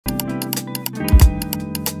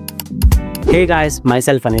Hey guys,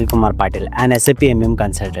 myself Anil Kumar Patil, an SAP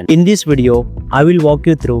consultant. In this video, I will walk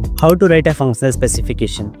you through how to write a functional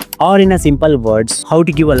specification, or in a simple words, how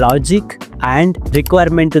to give a logic and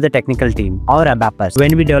requirement to the technical team or ABAPers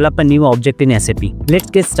when we develop a new object in SAP. Let's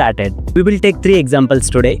get started. We will take 3 examples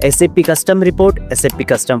today: SAP custom report, SAP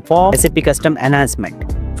custom form, SAP custom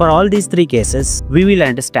enhancement. For all these 3 cases, we will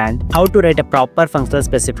understand how to write a proper functional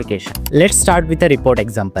specification. Let's start with a report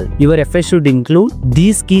example. Your FS should include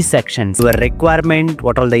these key sections: your requirement,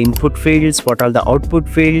 what all the input fields, what all the output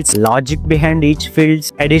fields, logic behind each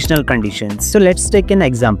fields, additional conditions. So let's take an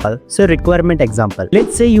example. So requirement example.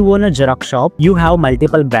 Let's say you own a Xerox shop. You have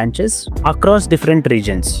multiple branches across different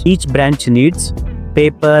regions. Each branch needs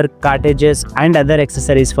paper, cartridges and other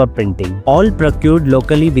accessories for printing, all procured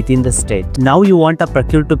locally within the state. Now you want a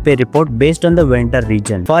procure to pay report based on the vendor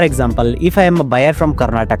region. For example, if I am a buyer from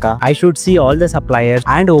Karnataka, I should see all the suppliers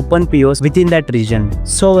and open POs within that region.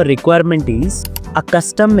 So our requirement is a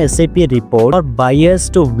custom SAP report for buyers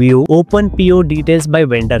to view open PO details by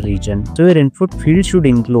vendor region. So your input field should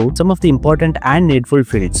include some of the important and needful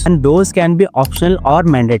fields, and those can be optional or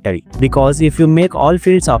mandatory, because if you make all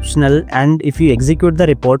fields optional and if you execute the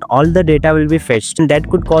report, all the data will be fetched and that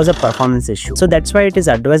could cause a performance issue. So that's why it is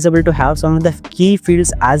advisable to have some of the key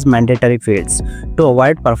fields as mandatory fields to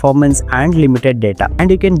avoid performance and limited data.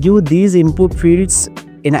 And you can give these input fields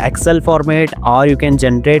in an Excel format, or you can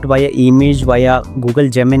generate via image via Google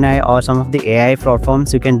Gemini or some of the AI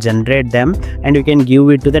platforms. You can generate them and you can give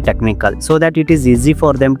it to the technical so that it is easy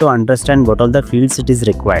for them to understand what all the fields it is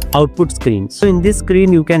required. Output screen. So in this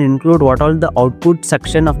screen you can include what all the output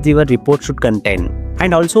section of your report should contain.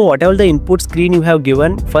 And also whatever the input screen you have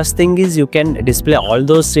given, first thing is you can display all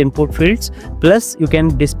those input fields, plus you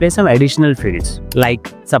can display some additional fields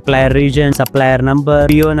like supplier region, supplier number,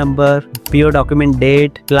 PO document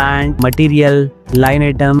date, plant, material, line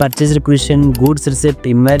item, purchase requisition, goods receipt,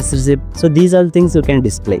 invoice receipt. So these are things you can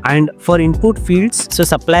display. And for input fields, so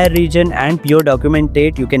supplier region and PO document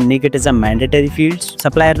date, you can make it as a mandatory fields.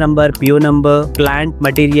 Supplier number, PO number, plant,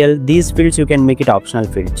 material, these fields you can make it optional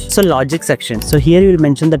fields. So logic section. So here you will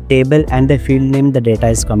mention the table and the field name the data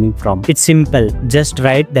is coming from. It's simple. Just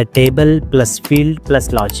write the table plus field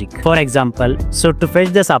plus logic. For example, so to fetch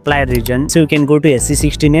the supplier region, so you can go to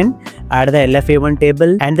SC16N, add the LFA1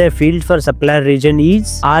 table, and the field for supplier region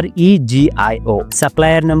is REGIO.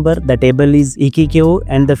 Supplier number, the table is EKKO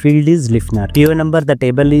and the field is listener. PO number, the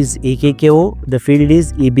table is EKKO, the field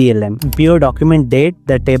is EBLM. PO document date,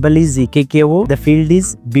 the table is EKKO, the field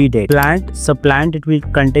is B date. Plant, so plant it will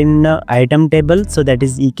contain the item table, so that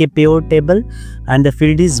is EKPO table and the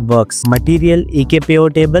field is works. Material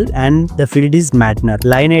EKPO table and the field is Matner.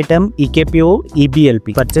 Line item EKPO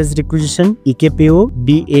EBLP. Purchase requisition EKPO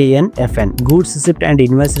BANFN. Goods receipt and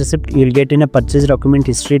invoice receipt you will get in a purchase document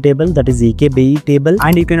history table, that is EKBE table.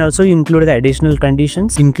 And you can also include the additional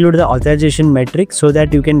conditions, include the authorization metric so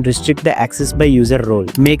that you can restrict the access by user role.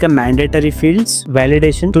 Make a mandatory fields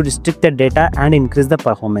validation to restrict the data and increase the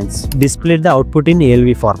performance. Display the output in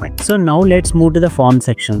ALV format. So now let's move to the form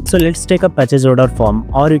section. So let's take a purchase order form,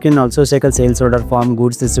 or you can also take a sales order form,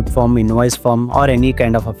 goods receipt form, invoice form, or any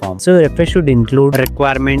kind of a form. So reference should include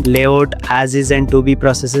requirement, layout, as is and to be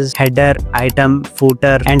processes, header, item,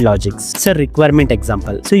 footer and logics. So requirement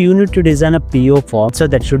example. So you need to design a PO form, so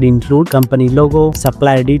that should include company logo,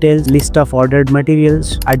 supplier details, list of ordered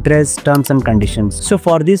materials, address, terms and conditions. So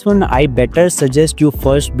for this one, I better suggest you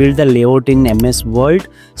first build the layout in MS Word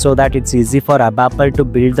so that it's easy for ABAPer to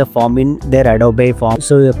build the form in their Adobe form.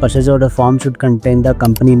 So your purchase order form should contain the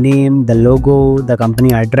company name, the logo, the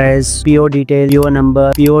company address, PO detail, PO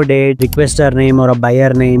number, PO date, requester name or a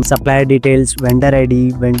buyer name, supplier details, vendor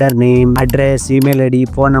ID, vendor name, address, email ID,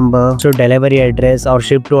 phone number, so delivery address or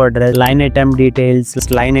ship to address, line item details,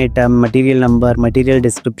 line item, material number, material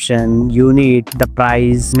description, unit, the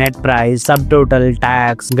price, net price, subtotal,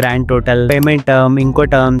 tax, grand total, payment term,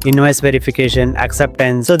 Incoterm, invoice verification,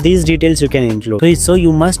 acceptance. So these details you can include. So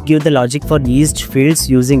you must give the logic for each fields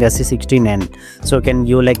using SC16N. So can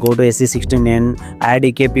you like go to SC16N, add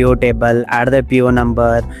EKPO table, add the PO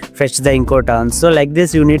number, fetch the Incoterms. So like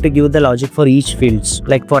this you need to give the logic for each fields.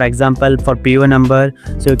 Like for example, for PO number,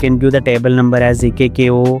 so you can give the table number as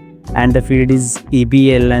EKKO and the field is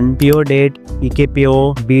EBLN, PO date,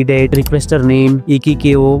 EKPO, B date, requester name,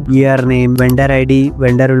 EKKO, ER name, vendor ID,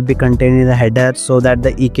 vendor will be contained in the header so that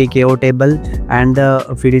the EKKO table and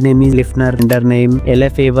the field name is listener, vendor name,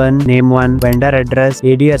 LFA1, name 1, vendor address,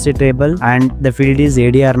 ADRC table and the field is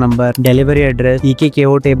ADR number, delivery address,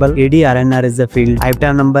 EKKO table, ADRNR is the field,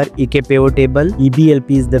 item number, EKPO table,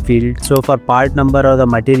 EBLP is the field. So for part number or the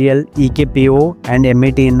material, EKPO and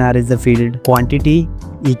MATNR is the field, quantity,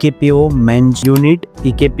 EKPO EKPO means unit,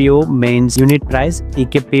 EKPO means unit price,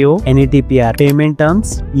 EKPO NETPR, payment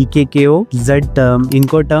terms, EKKO, Z term,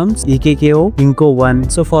 Incoterms, EKKO,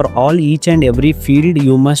 Inco1. So for all each and every field,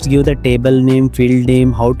 you must give the table name, field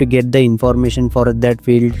name, how to get the information for that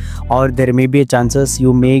field, or there may be a chances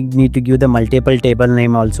you may need to give the multiple table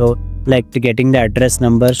name also, like to getting the address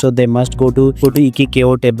number. So they must go to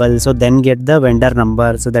EKKO table, so then get the vendor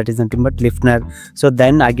number, so that is nothing but listener. So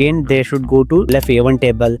then again they should go to left A1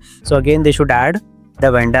 table, so again they should add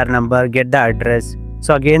the vendor number, get the address.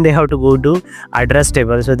 So again they have to go to address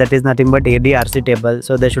table, so that is nothing but ADRC table,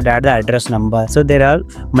 so they should add the address number. So there are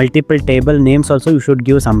multiple table names also you should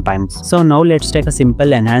give sometimes. So now let's take a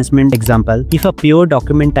simple enhancement example. If a PO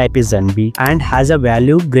document type is NB and has a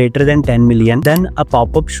value greater than 10 million, then a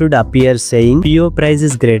pop-up should appear saying PO price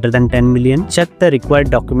is greater than 10 million, check the required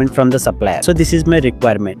document from the supplier. So this is my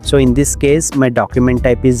requirement. So in this case my document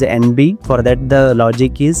type is NB. For that the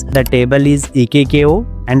logic is the table is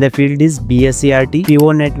EKKO and the field is BSCRT.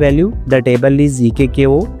 PO net value, the table is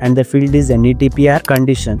EKKO and the field is NETPR.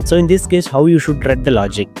 Condition. So in this case how you should write the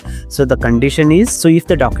logic. So the condition is, so if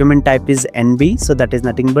the document type is NB, so that is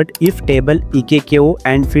nothing but if table EKKO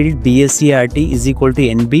and field BSCRT is equal to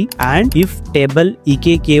NB, and if table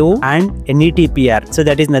EKKO and NETPR, so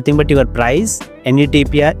that is nothing but your price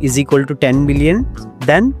NETPR is equal to 10 million,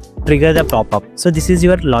 then trigger the pop-up. So this is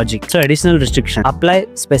your logic. So additional restriction, apply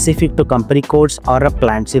specific to company codes or a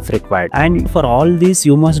plants if required. And for all this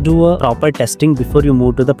you must do a proper testing before you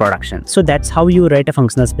move to the production. So that's how you write a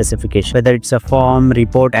functional specification, whether it's a form,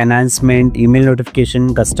 report, enhancement, email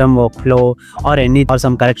notification, custom workflow, or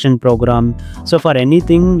some correction program. So for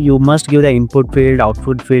anything you must give the input field,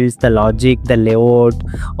 output fields, the logic, the layout,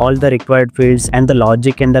 all the required fields, and the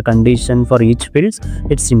logic and the condition for each fields.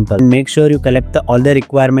 It's simple. Make sure you collect all the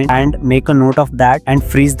requirements and make a note of that and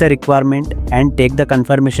freeze the requirement and take the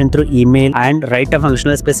confirmation through email and write a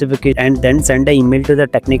functional specification and then send an email to the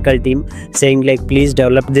technical team saying like please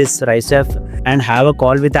develop this WRICEF and have a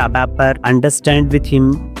call with the ABAPer, understand with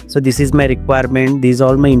him. So this is my requirement, these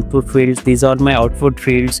are my input fields, these are my output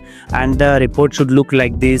fields, and the report should look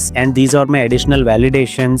like this, and these are my additional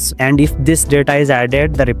validations, and if this data is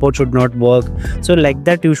added the report should not work. So like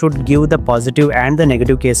that you should give the positive and the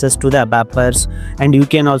negative cases to the ABAPers, and you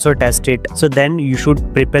can also test it. So then you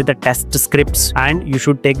should prepare the test scripts and you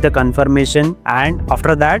should take the confirmation, and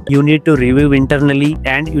after that you need to review internally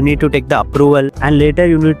and you need to take the approval, and later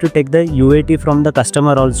you need to take the UAT from the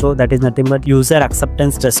customer also, that is nothing but user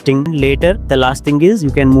acceptance testing. Later the last thing is you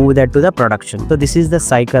can move that to the production. So this is the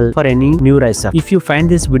cycle for any new WRICEF. If you find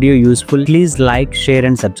this video useful, please like, share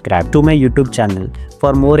and subscribe to my YouTube channel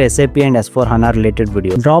for more SAP and S4HANA related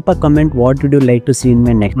videos. Drop a comment what would you like to see in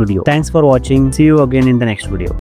my next video. Thanks for watching. See you again in the next video.